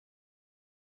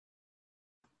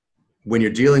when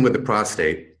you're dealing with the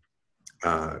prostate,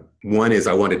 one is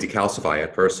I want to decalcify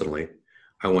it personally.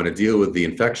 I want to deal with the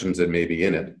infections that may be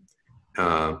in it.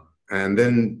 And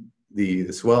then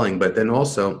the swelling, but then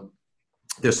also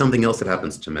there's something else that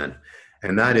happens to men.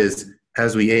 And that is,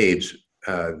 as we age,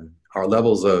 our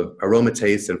levels of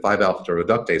aromatase and 5-alpha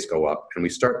reductase go up, and we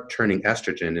start turning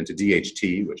estrogen into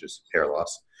DHT, which is hair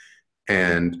loss,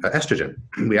 and estrogen.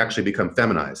 We actually become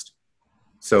feminized.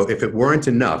 So if it weren't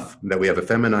enough that we have a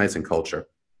feminizing culture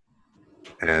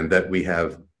and that we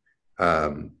have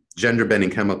gender-bending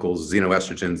chemicals,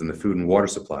 xenoestrogens in the food and water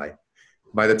supply,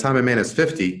 by the time a man is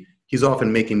 50, he's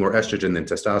often making more estrogen than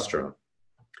testosterone.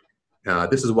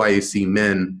 This is why you see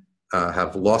men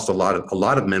have lost a lot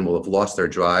of men will have lost their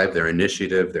drive, their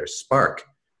initiative, their spark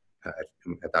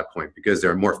at that point, because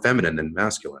they're more feminine than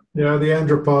masculine. Yeah, the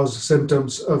andropause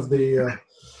symptoms of the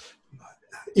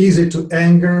easy to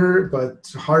anger, but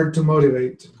hard to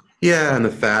motivate. Yeah, and the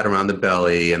fat around the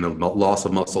belly and the loss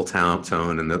of muscle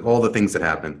tone and all the things that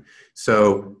happen.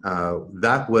 So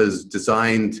that was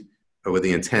designed with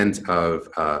the intent of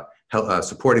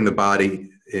supporting the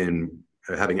body in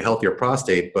having a healthier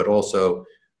prostate, but also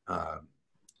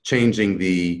changing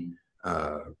the,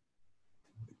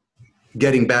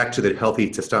 getting back to the healthy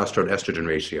testosterone-estrogen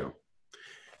ratio.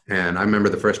 And I remember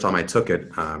the first time I took it,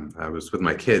 I was with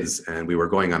my kids and we were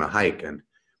going on a hike, and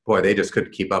boy, they just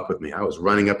couldn't keep up with me. I was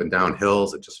running up and down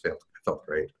hills. It just felt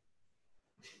great.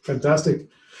 Fantastic.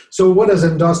 So what does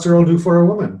Endosterol do for a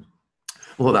woman?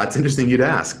 Well, that's interesting you'd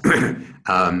ask.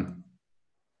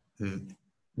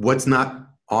 What's not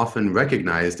often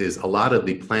recognized is a lot of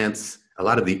the plants, a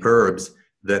lot of the herbs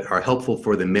that are helpful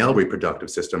for the male reproductive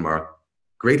system are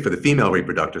great for the female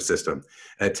reproductive system.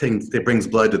 It brings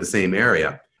blood to the same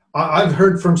area. I've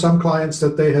heard from some clients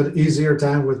that they had easier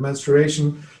time with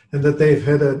menstruation and that they've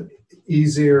had an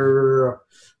easier,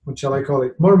 what shall I call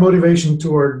it, more motivation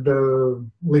toward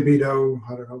libido,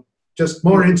 I don't know, just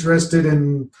more interested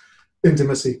in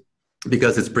intimacy.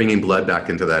 Because it's bringing blood back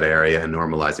into that area and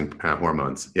normalizing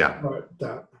hormones, yeah. Right,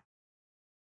 that.